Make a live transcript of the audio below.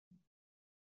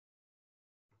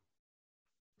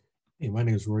Hey, my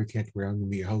name is Roy Canterbury. I'm going to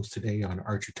be your host today on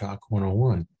Archer Talk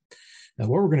 101. Now,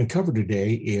 what we're going to cover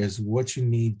today is what you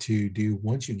need to do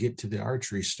once you get to the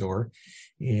archery store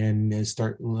and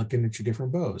start looking at your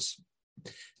different bows.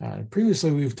 Previously,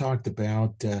 we've talked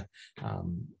about,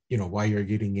 why you're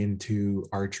getting into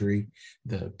archery,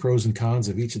 the pros and cons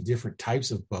of each of the different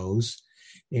types of bows,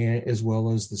 and as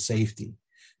well as the safety.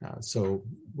 So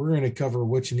we're going to cover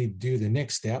what you need to do the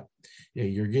next step.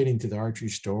 You're getting to the archery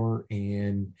store,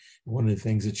 and one of the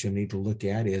things that you need to look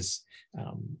at is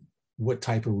what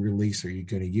type of release are you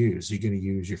going to use? Are you going to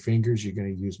use your fingers? You're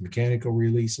going to use mechanical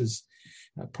releases?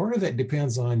 Part of that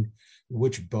depends on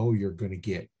which bow you're going to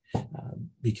get,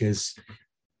 because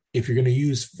if you're going to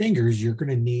use fingers, you're going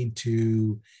to need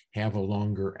to have a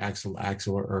longer axle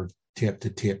or tip to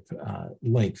tip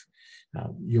length.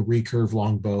 Your recurve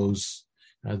long bows,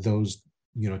 those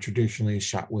traditionally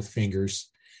shot with fingers,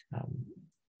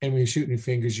 and when you're shooting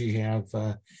fingers, you have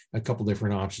a couple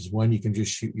different options. One, you can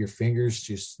just shoot your fingers,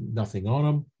 just nothing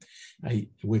on them,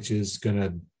 which is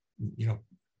going to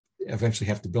eventually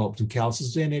have to build up some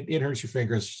calluses, and it hurts your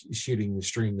fingers shooting the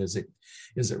string as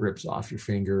it rips off your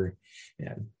finger,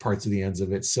 parts of the ends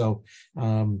of it. So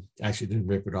actually, it didn't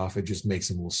rip it off; it just makes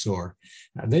them a little sore.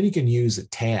 Then you can use a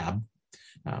tab,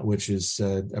 which is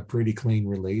a pretty clean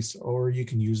release, or you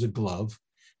can use a glove.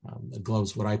 A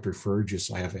glove's what I prefer, just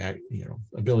so I have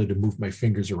ability to move my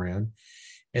fingers around.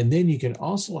 And then you can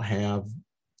also have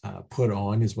put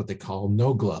on is what they call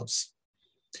no gloves.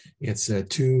 It's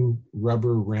two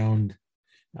rubber round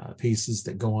pieces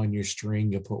that go on your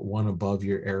string. You put one above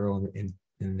your arrow and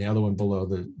the other one below.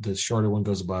 The shorter one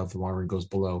goes above, the longer one goes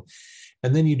below.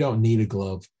 And then you don't need a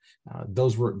glove.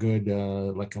 Those work good,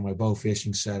 like on my bow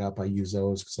fishing setup. I use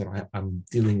those because I'm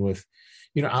dealing with,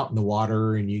 out in the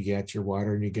water, and you get your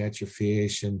water and you get your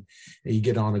fish, and you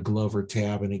get on a glove or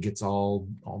tab and it gets all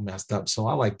messed up. So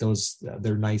I like those.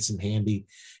 They're nice and handy.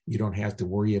 You don't have to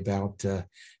worry about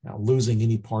losing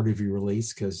any part of your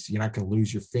release, because you're not going to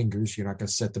lose your fingers. You're not going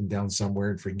to set them down somewhere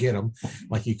and forget them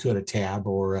like you could a tab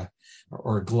or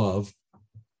a glove.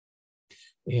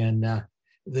 And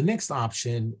the next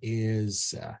option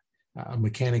is a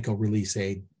mechanical release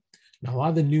aid. Now, a lot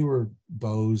of the newer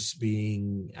bows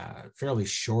being fairly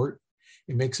short,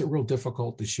 it makes it real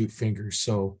difficult to shoot fingers.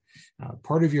 So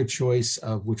part of your choice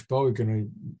of which bow you're going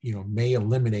to, may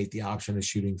eliminate the option of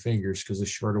shooting fingers, because the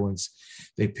shorter ones,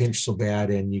 they pinch so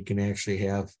bad, and you can actually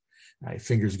have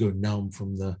fingers go numb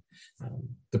from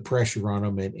the pressure on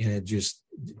them, and it just,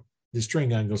 the string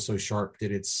gun goes so sharp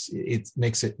that it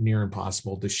makes it near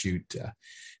impossible to shoot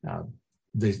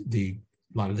the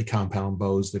a lot of the compound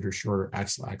bows that are shorter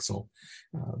axle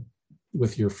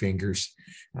with your fingers.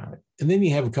 And then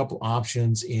you have a couple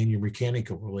options in your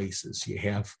mechanical releases. You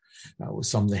have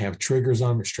some that have triggers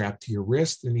on them strapped to your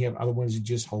wrist, and you have other ones you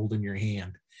just hold in your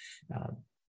hand.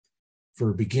 For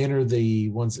a beginner, the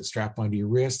ones that strap onto your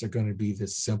wrist are going to be the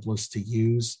simplest to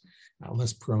use,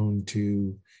 less prone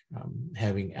to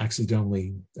having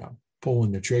accidentally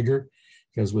pulling the trigger.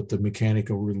 Because with the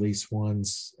mechanical release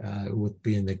ones, with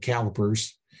being the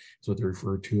calipers, is what they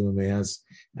refer to them as,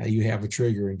 you have a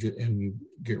trigger, and you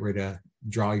get ready to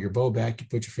draw your bow back, you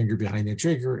put your finger behind the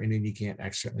trigger, and then you can't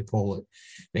accidentally pull it.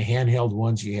 The handheld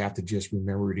ones, you have to just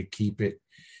remember to keep it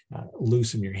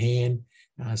loose in your hand,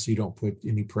 so you don't put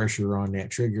any pressure on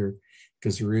that trigger,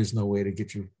 because there is no way to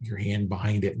get your hand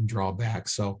behind it and draw back.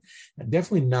 So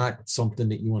definitely not something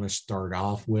that you want to start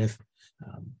off with.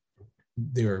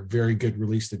 They're a very good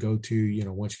release to go to,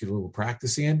 once you get a little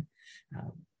practice in.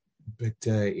 But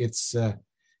it's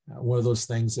one of those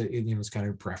things that, it's kind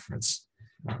of a preference.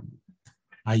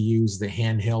 I use the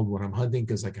handheld when I'm hunting,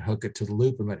 because I can hook it to the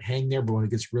loop and let it hang there. But when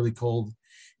it gets really cold,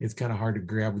 it's kind of hard to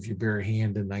grab with your bare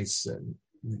hand a nice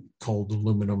cold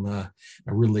aluminum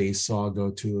release. So I'll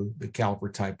go to the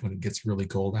caliper type when it gets really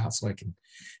cold out, so I can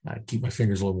keep my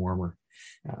fingers a little warmer.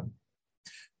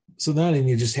 So then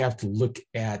you just have to look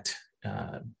at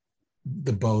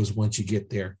the bows once you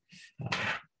get there.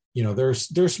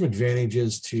 There's some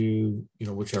advantages to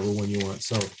whichever one you want.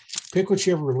 So pick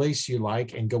whichever release you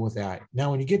like and go with that.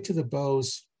 Now, when you get to the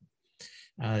bows,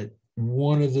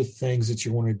 one of the things that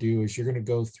you want to do is you're going to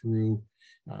go through,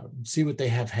 see what they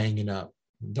have hanging up.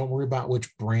 Don't worry about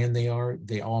which brand they are.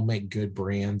 They all make good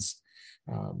brands.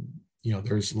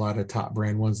 There's a lot of top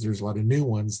brand ones. There's a lot of new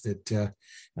ones that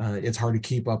it's hard to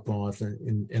keep up on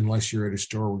unless you're at a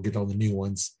store where you get all the new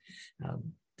ones.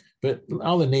 But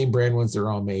all the name brand ones,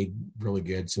 they're all made really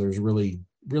good. So there's really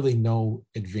no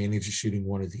advantage of shooting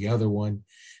one or the other one.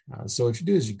 So what you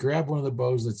do is you grab one of the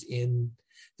bows that's in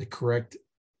the correct,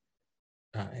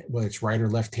 whether it's right or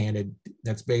left-handed,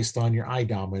 that's based on your eye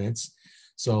dominance.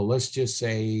 So let's just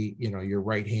say, you're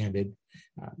right-handed.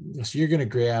 So you're going to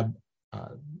grab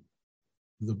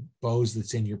the bows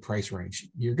that's in your price range.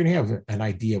 You're going to have an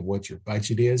idea of what your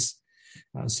budget is.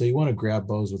 So you want to grab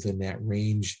bows within that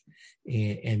range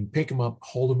and pick them up,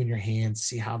 hold them in your hands,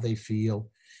 see how they feel.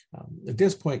 At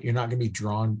this point, you're not going to be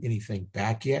drawing anything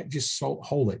back yet. Just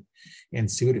hold it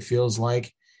and see what it feels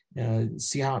like.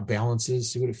 See how it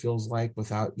balances, see what it feels like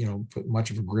without, putting much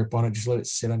of a grip on it. Just let it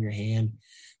sit on your hand.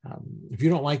 If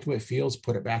you don't like the way it feels,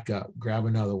 put it back up, grab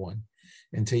another one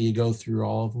until you go through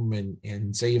all of them.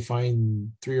 And say you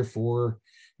find 3 or 4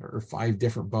 or 5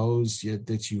 different bows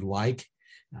that you like.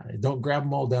 Don't grab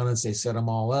them all down and say, set them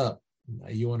all up.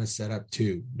 You want to set up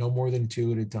 2, no more than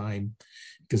 2 at a time,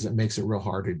 because it makes it real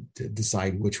hard to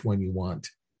decide which one you want.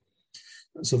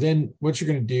 So then what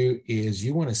you're going to do is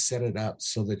you want to set it up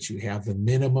so that you have the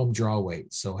minimum draw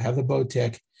weight. So have the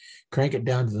Bowtech crank it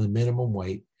down to the minimum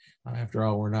weight. After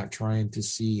all, we're not trying to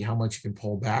see how much you can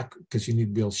pull back, because you need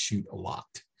to be able to shoot a lot.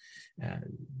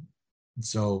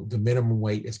 So the minimum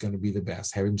weight is going to be the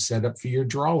best. Have him set up for your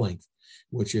draw length,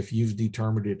 which if you've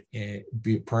determined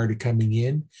it prior to coming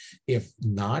in. If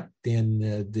not,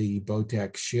 then the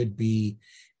Bowtech should be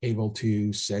able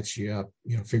to set you up,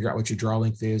 figure out what your draw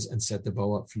length is and set the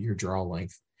bow up for your draw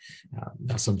length.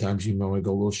 Now, sometimes you might want to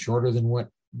go a little shorter than what,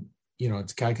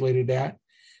 it's calculated at,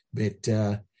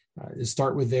 but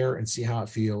start with there and see how it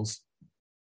feels.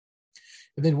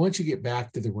 And then once you get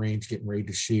back to the range, getting ready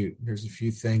to shoot, there's a few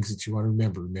things that you want to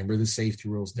remember. Remember the safety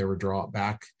rules, never draw it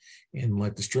back and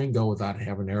let the string go without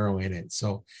having an arrow in it.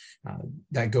 So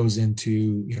that goes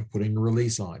into, putting a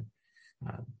release on.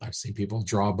 I've seen people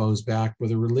draw bows back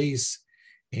with a release,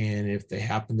 and if they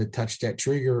happen to touch that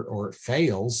trigger or it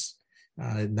fails,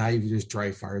 now you've just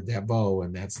dry fired that bow,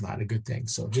 and that's not a good thing.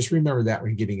 So just remember that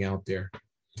when getting out there.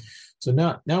 So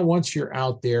now once you're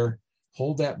out there,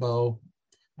 hold that bow.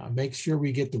 Make sure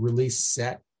we get the release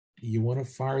set. You want to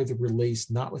fire the release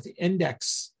not with the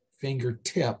index finger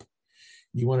tip.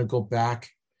 You want to go back,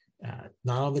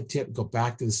 not on the tip, go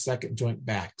back to the second joint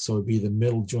back. So it'd be the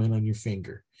middle joint on your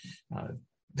finger.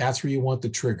 That's where you want the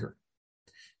trigger.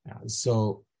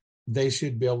 So they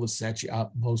should be able to set you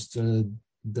up. Most of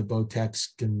the Bowtechs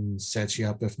can set you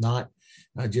up. If not,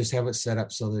 just have it set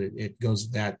up so that it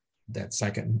goes that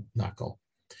second knuckle.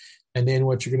 And then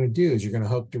what you're going to do is you're going to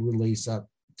hook the release up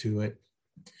to it.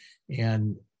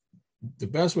 And the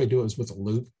best way to do it is with a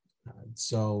loop.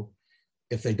 So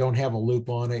if they don't have a loop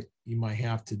on it, you might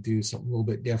have to do something a little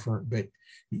bit different, but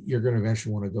you're going to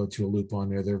eventually want to go to a loop on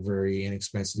there. They're very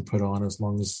inexpensive to put on, as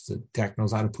long as the tech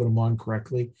knows how to put them on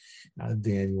correctly.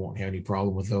 Then you won't have any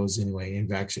problem with those anyway. In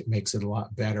fact, it makes it a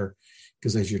lot better,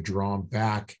 because as you're drawn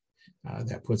back,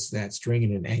 that puts that string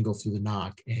in an angle through the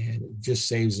nock, and it just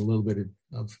saves a little bit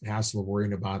of hassle of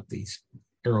worrying about the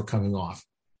arrow coming off,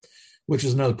 which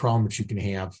is another problem that you can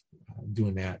have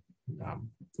doing that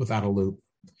without a loop.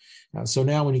 So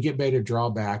now when you get ready to draw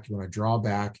back, you want to draw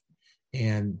back,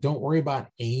 and don't worry about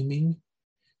aiming,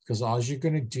 because all you're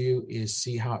going to do is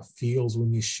see how it feels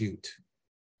when you shoot.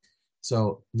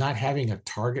 So not having a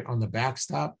target on the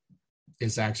backstop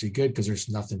is actually good, because there's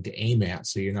nothing to aim at.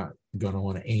 So you're not going to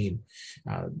want to aim.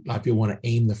 A lot of people want to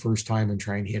aim the first time and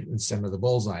try and hit in the center of the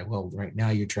bullseye. Well, right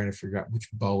now you're trying to figure out which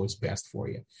bow is best for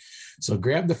you. So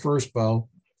grab the first bow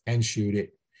and shoot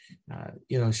it.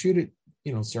 Shoot it,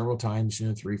 several times,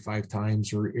 3, 5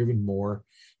 times, or even more.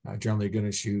 Generally going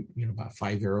to shoot, about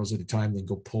 5 arrows at a time, then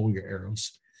go pull your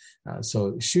arrows.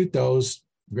 So shoot those,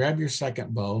 grab your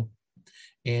second bow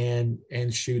and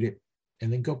shoot it.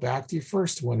 And then go back to your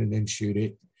first one and then shoot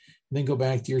it. And then go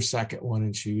back to your second one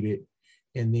and shoot it.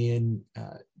 And then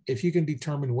if you can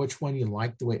determine which one you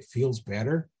like, the way it feels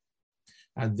better,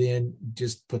 then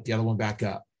just put the other one back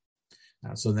up.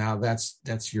 So now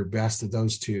that's your best of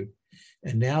those two.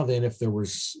 And now then, if there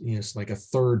was, it's like a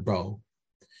third bow,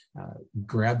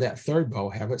 grab that third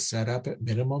bow, have it set up at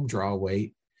minimum draw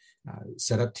weight,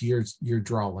 set up to your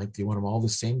draw length. You want them all the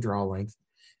same draw length,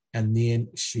 and then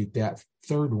shoot that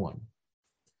third one.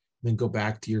 Then go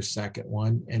back to your second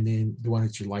one, and then the one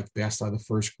that you like best out of the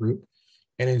first group,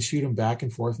 and then shoot them back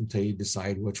and forth until you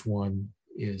decide which one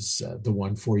is the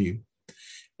one for you.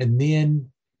 And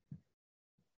then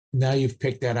now you've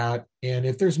picked that out. And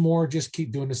if there's more, just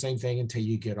keep doing the same thing until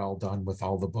you get all done with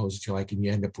all the bows that you like, and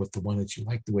you end up with the one that you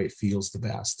like, the way it feels the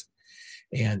best.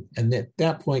 And at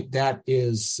that point, that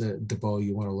is the bow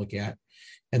you want to look at.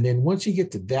 And then once you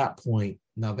get to that point,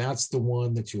 now that's the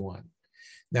one that you want.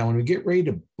 Now, when we get ready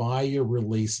to buy your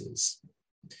releases,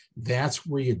 that's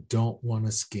where you don't want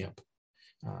to skimp.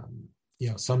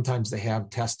 Sometimes they have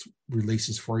test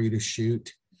releases for you to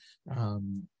shoot.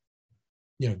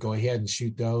 Go ahead and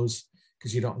shoot those.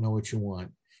 because you don't know what you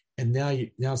want. And now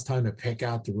it's time to pick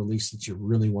out the release that you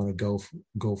really want to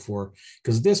go for.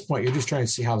 Because at this point, you're just trying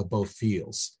to see how the bow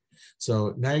feels.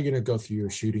 So now you're going to go through your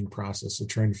shooting process of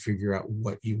trying to figure out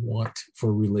what you want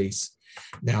for release.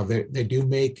 Now, they do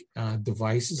make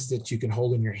devices that you can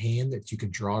hold in your hand that you can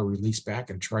draw a release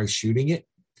back and try shooting it.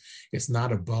 It's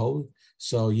not a bow,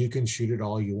 so you can shoot it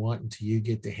all you want until you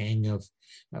get the hang of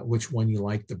which one you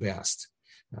like the best.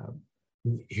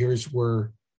 Here's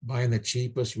where buying the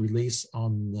cheapest release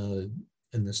in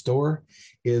the store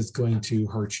is going to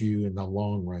hurt you in the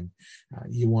long run.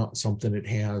 You want something that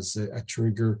has a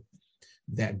trigger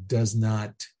that does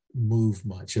not move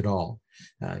much at all,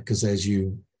 because as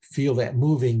you feel that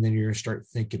moving, then you're going to start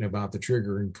thinking about the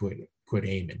trigger and quit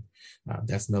aiming.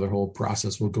 That's another whole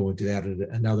process. We'll go into that at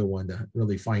another one to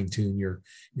really fine tune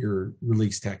your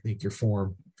release technique, your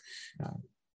form.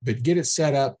 But get it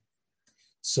set up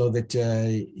so that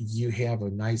you have a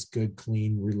nice, good,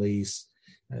 clean release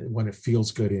when it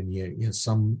feels good in you. You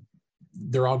know,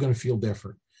 they're all going to feel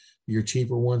different. Your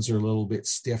cheaper ones are a little bit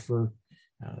stiffer.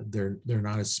 They're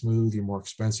not as smooth. Your more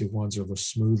expensive ones are a little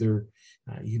smoother.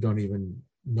 You don't even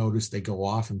notice they go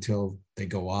off until they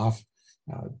go off.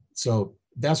 So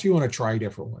that's where you want to try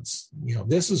different ones. You know,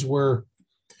 this is where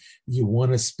you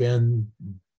want to spend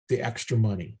the extra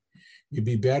money. You'd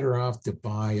be better off to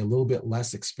buy a little bit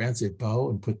less expensive bow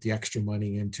and put the extra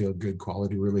money into a good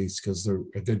quality release, because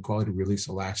a good quality release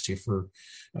will last you for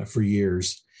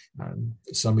years.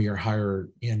 Some of your higher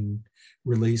end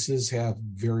releases have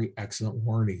very excellent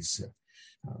warranties.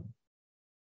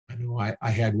 I know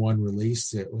I had one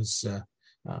release that was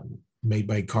made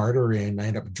by Carter, and I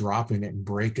ended up dropping it and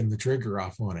breaking the trigger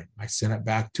off on it. I sent it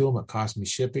back to them. It cost me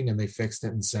shipping, and they fixed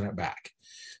it and sent it back.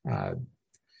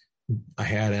 I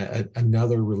had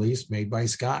another release made by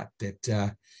Scott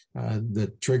that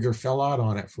the trigger fell out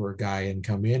on it for a guy and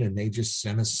come in, and they just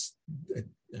sent us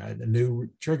a new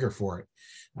trigger for it.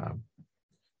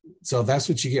 So that's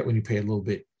what you get when you pay a little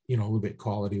bit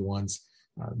quality ones.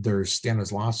 There's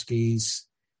Stanislavski's,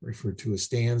 referred to as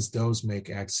Stans. Those make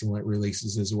excellent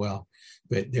releases as well.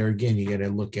 But there again, you got to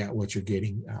look at what you're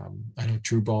getting. I know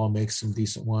True Ball makes some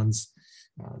decent ones.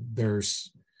 There's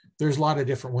a lot of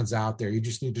different ones out there. You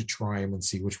just need to try them and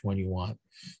see which one you want.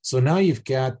 So now you've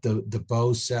got the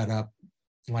bow set up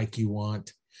like you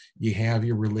want. You have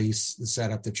your release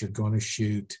set up that you're going to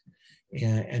shoot.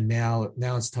 And now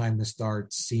it's time to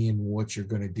start seeing what you're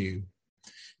going to do.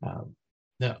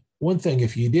 Now, one thing,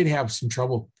 if you did have some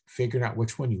trouble figuring out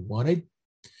which one you wanted,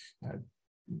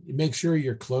 make sure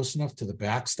you're close enough to the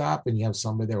backstop and you have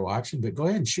somebody there watching, but go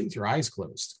ahead and shoot with your eyes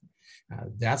closed.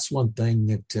 That's one thing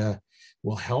that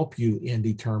will help you in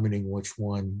determining which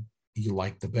one you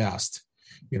like the best.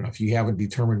 You know, if you haven't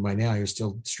determined by now, you're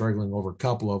still struggling over a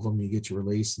couple of them, you get your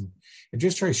release and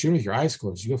just try shooting with your eyes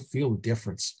closed. You'll feel the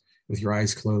difference with your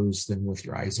eyes closed than with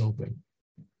your eyes open.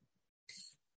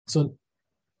 So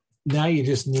now you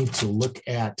just need to look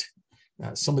at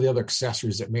some of the other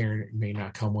accessories that may or may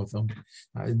not come with them.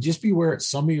 Just be aware at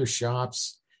some of your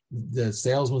shops, the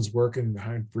salesman's working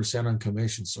 100% on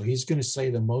commission. So he's going to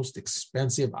say the most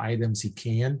expensive items he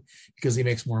can because he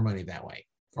makes more money that way,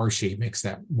 or she makes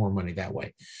that more money that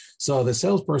way. So the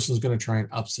salesperson is going to try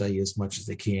and upsell you as much as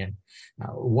they can.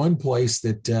 One place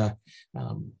that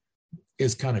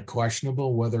is kind of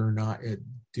questionable whether or not it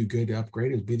do good to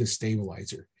upgrade would be the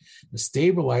stabilizer. The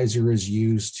stabilizer is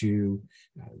used to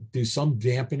do some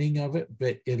dampening of it,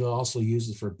 but it'll also use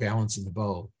it for balancing the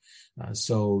bow.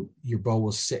 So your bow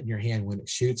will sit in your hand. When it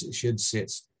shoots, it should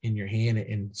sit in your hand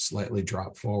and slightly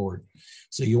drop forward.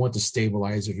 So you want the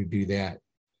stabilizer to do that.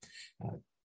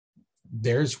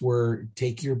 There's where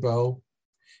take your bow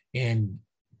and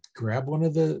grab one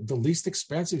of the least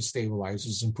expensive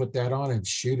stabilizers and put that on and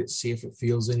shoot it, see if it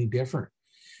feels any different.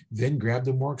 Then grab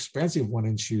the more expensive one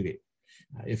and shoot it.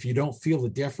 If you don't feel the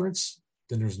difference,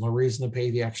 then there's no reason to pay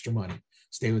the extra money.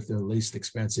 Stay with the least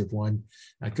expensive one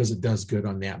because it does good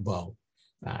on that bow.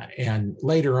 And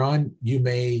later on, you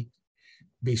may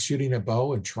be shooting a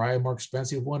bow and try a more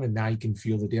expensive one, and now you can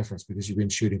feel the difference because you've been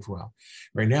shooting for a while.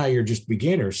 Right now, you're just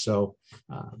beginners, so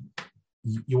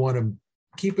you want to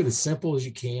keep it as simple as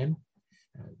you can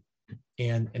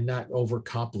and not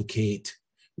overcomplicate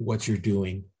what you're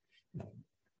doing.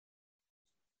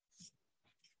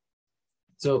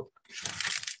 So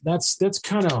that's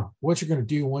kind of what you're going to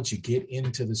do once you get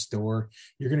into the store.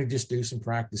 You're going to just do some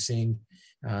practicing.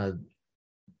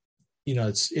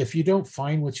 It's if you don't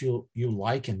find what you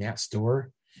like in that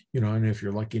store, and if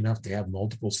you're lucky enough to have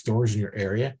multiple stores in your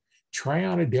area, try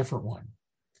out a different one.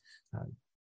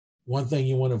 One thing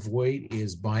you want to avoid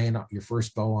is buying your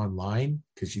first bow online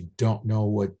because you don't know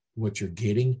what what you're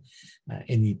getting,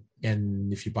 and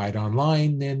if you buy it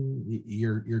online, then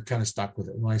you're kind of stuck with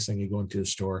it. The nice thing, you go into a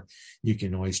store, you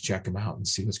can always check them out and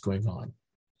see what's going on.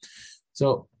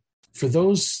 So for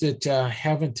those that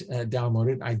haven't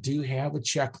downloaded, I do have a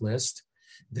checklist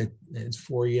that is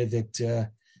for you that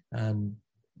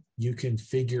you can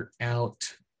figure out,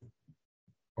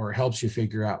 or helps you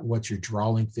figure out what your draw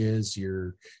length is,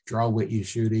 your draw width you're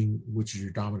shooting, which is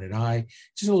your dominant eye.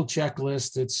 Just a little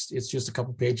checklist. It's just a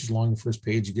couple pages long. The first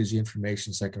page, it gives you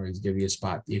information. Second page, give you a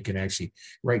spot. You can actually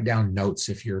write down notes.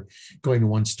 If you're going to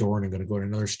one store and I'm going to go to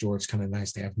another store, it's kind of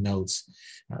nice to have notes.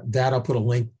 That I'll put a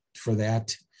link for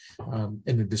that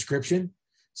in the description,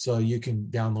 so you can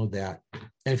download that.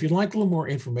 And if you'd like a little more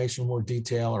information, more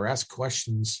detail, or ask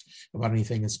questions about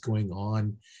anything that's going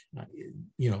on,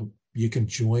 you can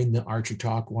join the Archery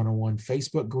Talk 101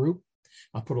 Facebook group.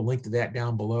 I'll put a link to that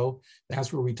down below.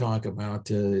 That's where we talk about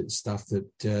stuff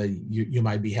that you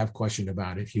might have questioned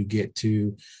about. If you get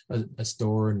to a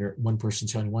store and one person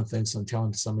telling you one thing, so I'm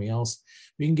telling somebody else,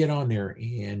 we can get on there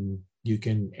and you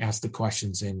can ask the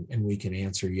questions and we can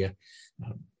answer you.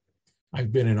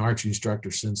 I've been an archery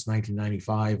instructor since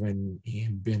 1995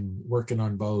 and been working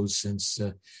on bows since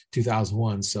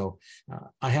 2001. So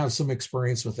I have some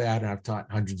experience with that. I've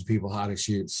taught hundreds of people how to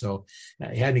shoot. So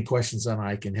if you had any questions on it,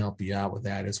 I can help you out with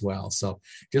that as well. So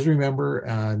just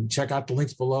remember, check out the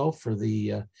links below for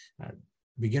the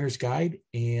beginner's guide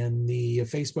and the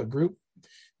Facebook group.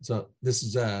 So this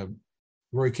is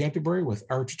Roy Canterbury with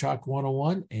Archery Talk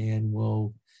 101, and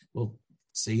we'll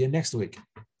see you next week.